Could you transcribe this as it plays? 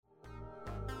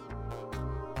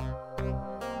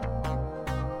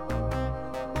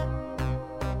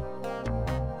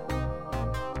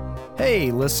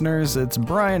Hey listeners, it's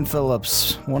Brian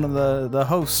Phillips, one of the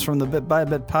hosts from the Bit by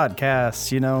Bit podcast,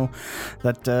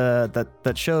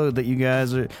 that show that you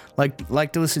guys are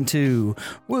like to listen to.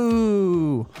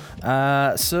 Woo!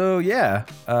 Just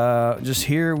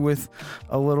here with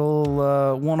a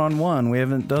little one-on-one. We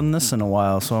haven't done this in a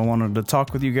while, so I wanted to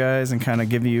talk with you guys and kind of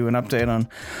give you an update on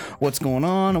what's going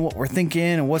on and what we're thinking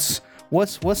and what's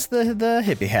the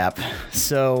hippie hap.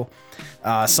 So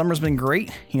summer's been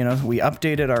great. We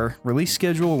updated our release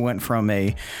schedule. We went from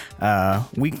a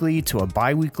weekly to a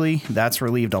bi-weekly. That's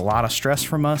relieved a lot of stress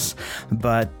from us.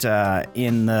 But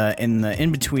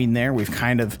in between there, we've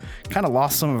kind of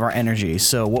lost some of our energy.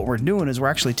 So what we're doing is we're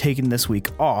actually taking this week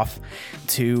off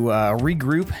to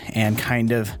regroup and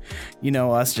kind of,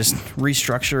 us just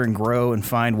restructure and grow and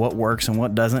find what works and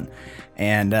what doesn't,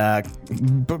 and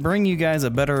bring you guys a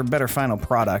better final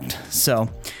product. So.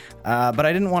 But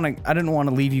I didn't want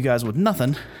to leave you guys with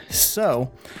nothing.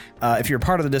 So, if you're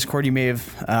part of the Discord, you may have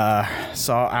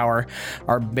saw our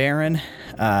Baron,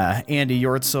 Andy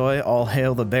Yortsoy, all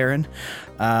hail the Baron,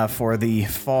 for the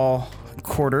fall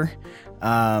quarter.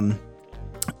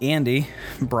 Andy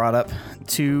brought up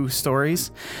two stories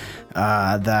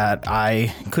that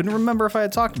I couldn't remember if I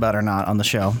had talked about or not on the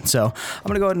show. So I'm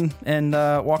gonna go ahead and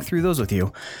walk through those with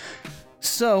you.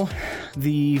 So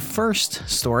the first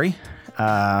story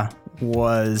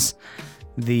was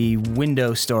the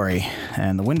window story.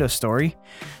 And the window story,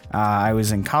 I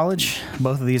was in college.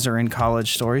 Both of these are in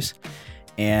college stories.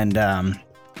 And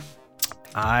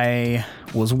I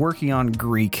was working on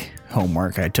Greek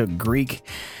homework. I took Greek.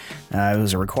 It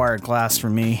was a required class for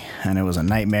me, and it was a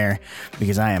nightmare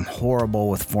because I am horrible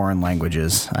with foreign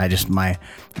languages. My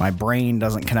brain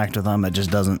doesn't connect with them.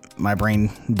 My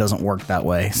brain doesn't work that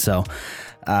way. So,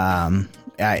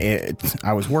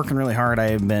 I was working really hard.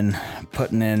 I had been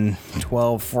putting in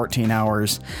 12, 14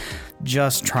 hours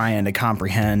just trying to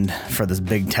comprehend for this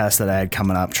big test that I had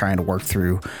coming up, trying to work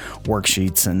through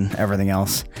worksheets and everything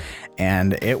else.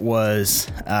 And it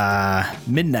was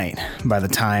midnight by the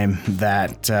time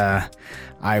that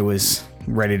I was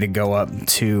ready to go up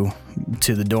to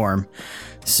the dorm.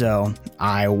 So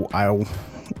I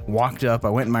walked up, I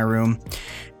went in my room,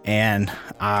 and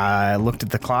I looked at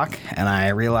the clock and I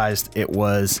realized it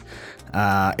was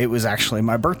actually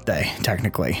my birthday,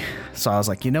 technically. So I was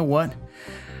like, you know what?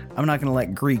 I'm not going to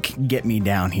let Greek get me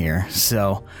down here.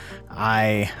 So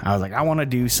I was like, I want to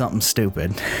do something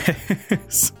stupid.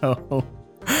 So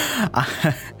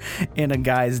in a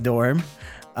guy's dorm,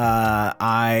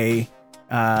 I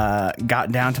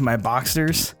got down to my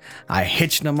boxers, I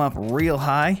hitched them up real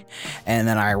high, and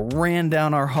then I ran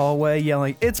down our hallway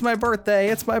yelling, "It's my birthday,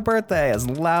 it's my birthday," as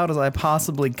loud as I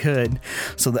possibly could,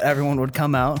 so that everyone would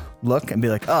come out, look, and be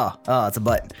like, oh, it's a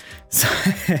butt. So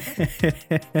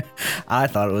I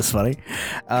thought it was funny.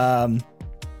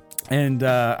 And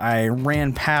I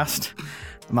ran past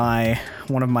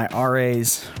one of my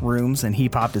RA's rooms, and he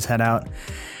popped his head out,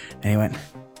 and he went,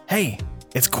 "Hey,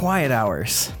 it's quiet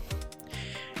hours."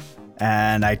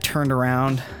 And I turned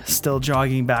around, still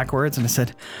jogging backwards, and I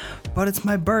said, "But it's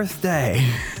my birthday."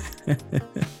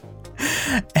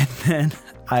 And then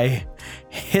I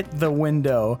hit the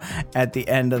window at the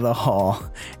end of the hall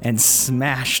and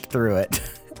smashed through it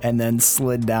and then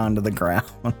slid down to the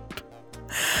ground.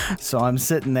 So I'm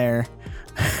sitting there,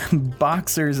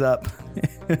 boxers up,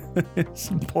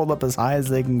 pulled up as high as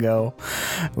they can go,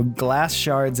 with glass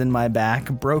shards in my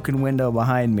back, broken window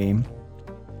behind me.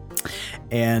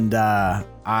 And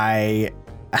I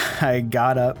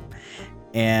got up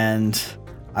and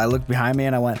I looked behind me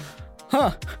and I went,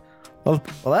 well,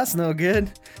 that's no good.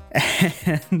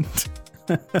 And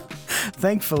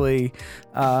thankfully,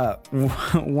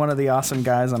 one of the awesome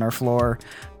guys on our floor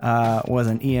was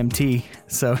an EMT,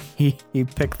 so he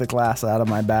picked the glass out of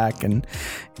my back and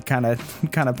kind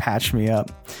of patched me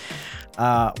up.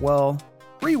 Well,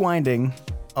 rewinding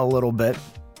a little bit,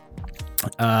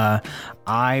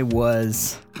 I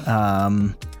was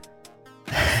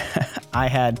I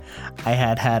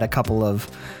had a couple of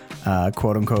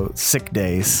quote unquote sick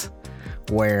days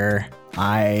where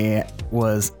I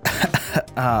was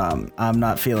I'm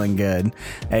not feeling good,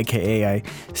 aka I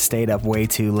stayed up way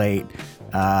too late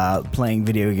playing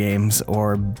video games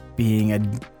or being a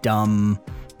dumb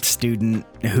student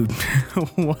who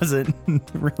wasn't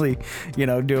really,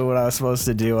 doing what I was supposed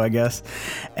to do, I guess,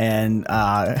 and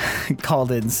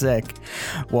called in sick.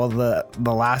 Well, the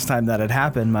last time that had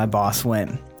happened, my boss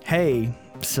went, "Hey,"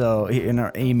 so in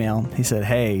our email, he said,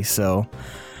 "Hey, so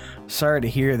sorry to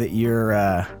hear that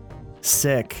you're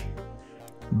sick,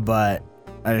 but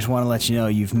I just want to let you know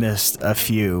you've missed a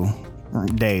few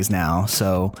days now,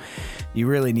 so you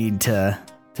really need to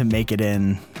make it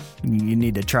in You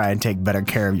need to try and take better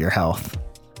care of your health,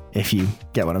 if you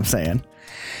get what I'm saying.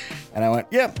 And I went,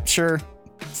 yep, sure.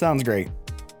 Sounds great.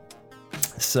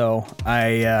 So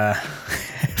I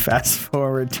fast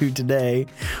forward to today,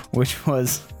 which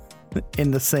was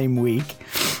in the same week.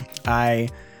 I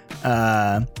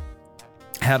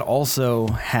had also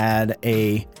had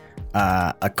a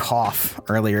cough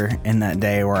earlier in that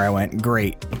day where I went,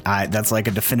 great. That's like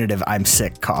a definitive I'm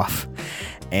sick cough.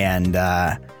 And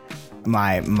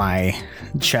my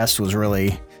chest was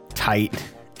really tight.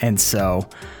 And so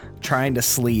trying to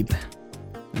sleep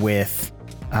with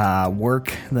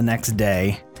work the next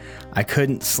day, I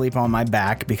couldn't sleep on my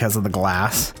back because of the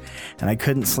glass, and I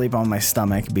couldn't sleep on my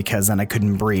stomach because then I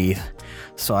couldn't breathe.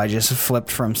 So I just flipped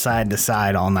from side to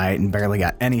side all night and barely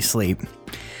got any sleep.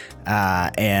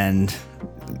 And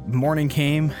morning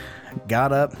came,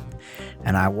 got up,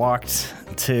 and I walked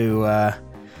to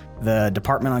the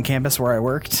department on campus where I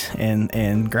worked in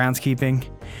groundskeeping,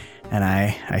 and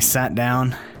I sat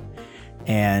down,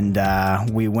 and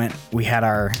we had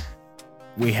our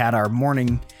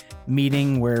morning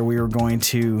meeting where we were going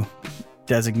to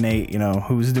designate,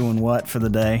 who's doing what for the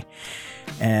day.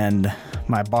 And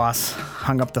my boss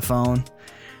hung up the phone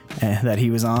that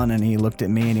he was on, and he looked at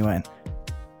me and he went,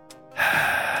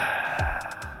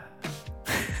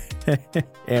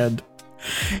 and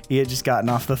he had just gotten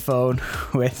off the phone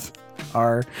with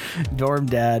our dorm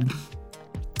dad,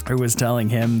 who was telling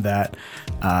him that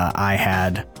I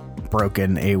had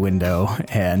broken a window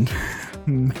and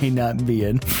may not be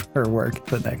in for work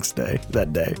that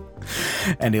day.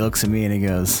 And he looks at me and he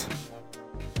goes,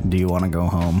 do you want to go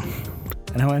home?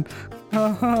 And I went,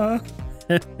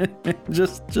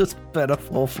 just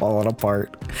pitiful, falling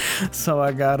apart. So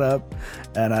I got up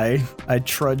and I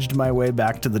trudged my way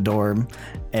back to the dorm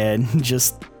and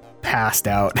just passed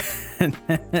out and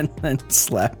then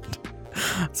slept.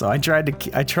 So I tried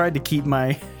to keep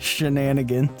my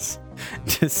shenanigans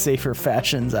to safer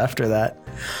fashions after that.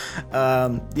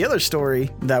 The other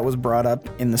story that was brought up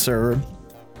in the server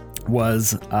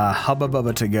was Hubba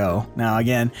Bubba To Go. Now,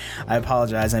 again, I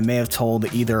apologize. I may have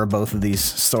told either or both of these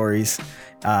stories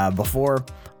before,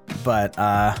 but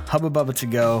Hubba Bubba To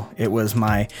Go, it was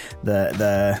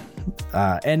the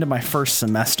end of my first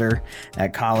semester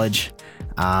at college.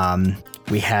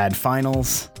 We had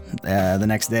finals the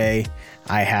next day.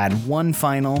 I had one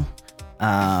final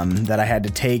that I had to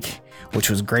take, which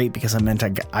was great because I meant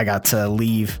I got to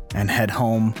leave and head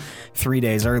home 3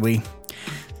 days early.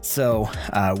 So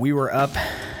we were up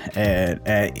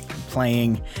at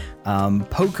playing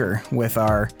poker with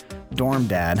our dorm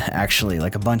dad. Actually,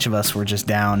 like a bunch of us were just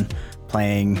down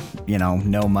playing,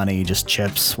 no money, just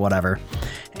chips, whatever.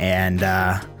 And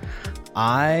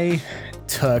I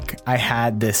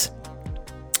had this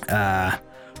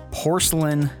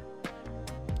porcelain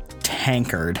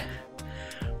tankard,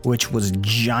 which was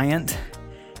giant,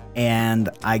 and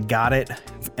I got it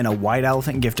in a White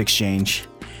Elephant gift exchange.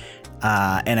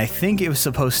 And I think it was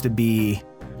supposed to be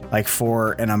like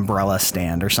for an umbrella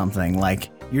stand or something. Like,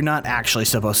 you're not actually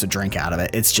supposed to drink out of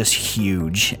it. It's just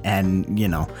huge. And,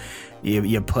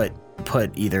 you put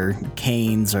either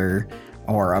canes or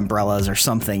umbrellas or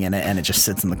something in it, and it just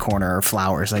sits in the corner, or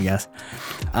flowers, I guess.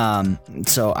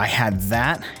 So I had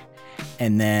that.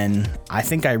 And then I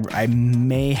think I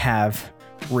may have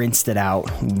rinsed it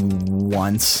out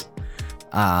once.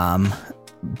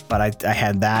 But I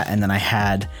had that, and then I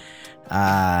had,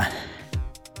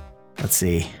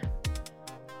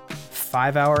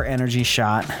 5-hour energy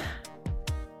shot,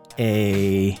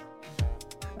 a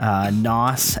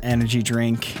NOS energy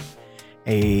drink,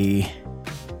 a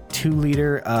 2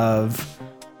 liter of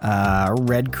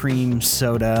red cream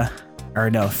soda, or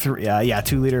no, 2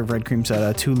 liter of red cream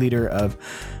soda, 2 liter of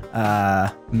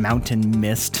Mountain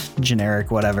Mist,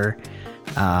 generic, whatever.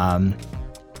 And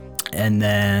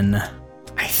then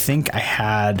I think I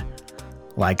had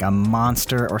like a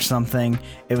Monster or something.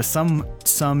 It was some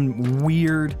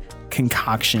weird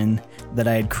concoction that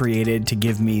I had created to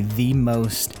give me the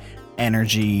most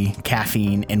energy,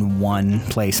 caffeine in one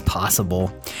place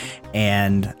possible.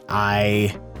 And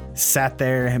I sat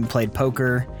there and played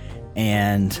poker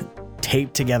and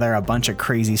taped together a bunch of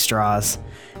crazy straws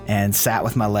and sat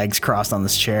with my legs crossed on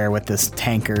this chair with this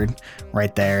tankard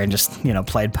right there and just,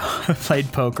 played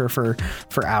poker for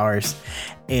hours.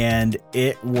 And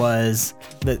it was,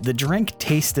 the drink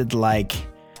tasted like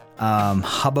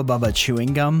Hubba Bubba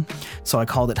chewing gum, so I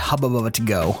called it Hubba Bubba To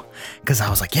Go, because I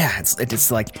was like, yeah,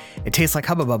 it's like, it tastes like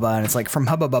Hubba Bubba, and it's like from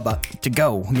Hubba Bubba to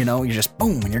go, you're just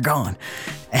boom and you're gone.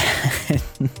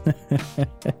 And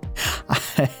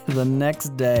the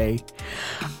next day,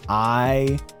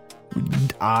 I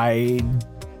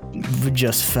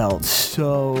just felt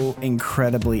so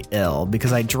incredibly ill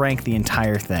because I drank the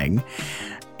entire thing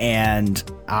and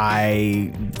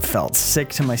I felt sick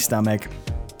to my stomach.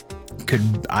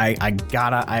 I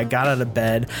got out of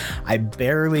bed. I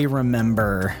barely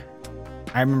remember.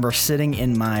 I remember sitting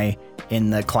in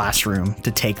the classroom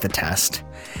to take the test.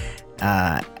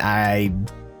 I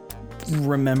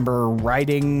remember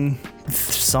writing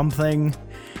something,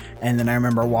 and then I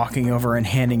remember walking over and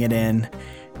handing it in,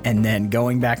 and then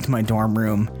going back to my dorm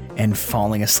room and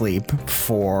falling asleep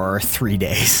for 3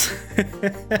 days.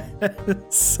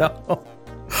 So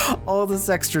all this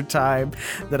extra time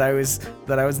that I was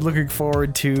looking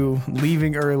forward to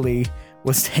leaving early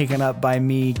was taken up by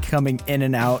me coming in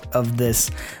and out of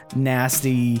this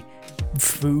nasty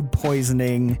food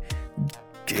poisoning,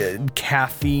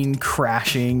 caffeine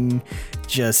crashing,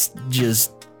 just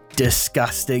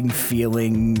disgusting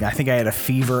feeling. I think I had a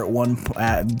fever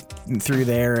through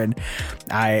there, and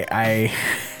I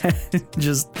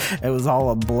just, it was all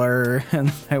a blur,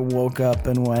 and I woke up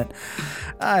and went,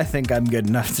 I think I'm good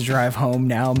enough to drive home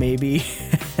now, maybe.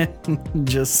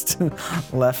 Just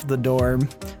left the dorm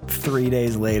 3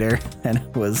 days later, and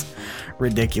it was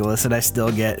ridiculous. And I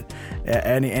still get,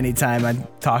 anytime I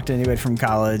talk to anybody from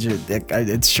college,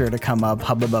 it's sure to come up,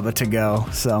 Hubba Bubba to go.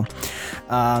 So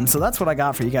that's what I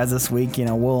got for you guys this week. You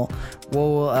know, we'll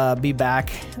be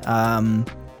back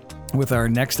with our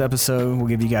next episode. We'll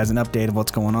give you guys an update of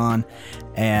what's going on,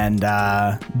 and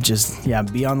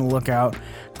be on the lookout.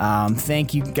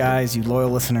 Thank you guys, you loyal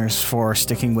listeners, for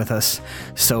sticking with us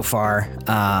so far.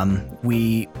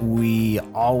 We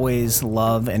always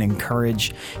love and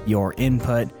encourage your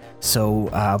input.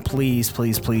 So please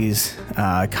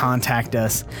contact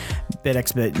us,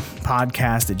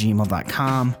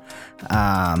 bitxbitpodcast@gmail.com.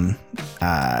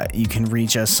 You can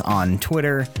reach us on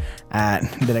Twitter at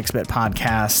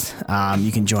bitxbitpodcast.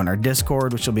 You can join our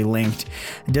Discord, which will be linked.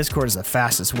 Discord is the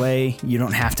fastest way. You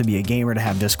don't have to be a gamer to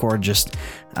have Discord. Just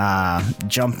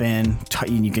jump in.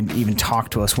 You can even talk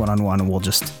to us one-on-one, and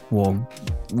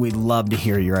we'd love to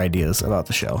hear your ideas about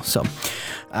the show. So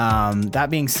that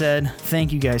being said,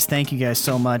 thank you guys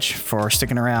so much for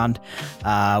sticking around.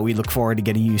 We look forward to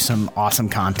getting you some awesome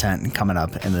content coming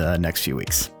up in the next few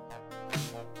weeks.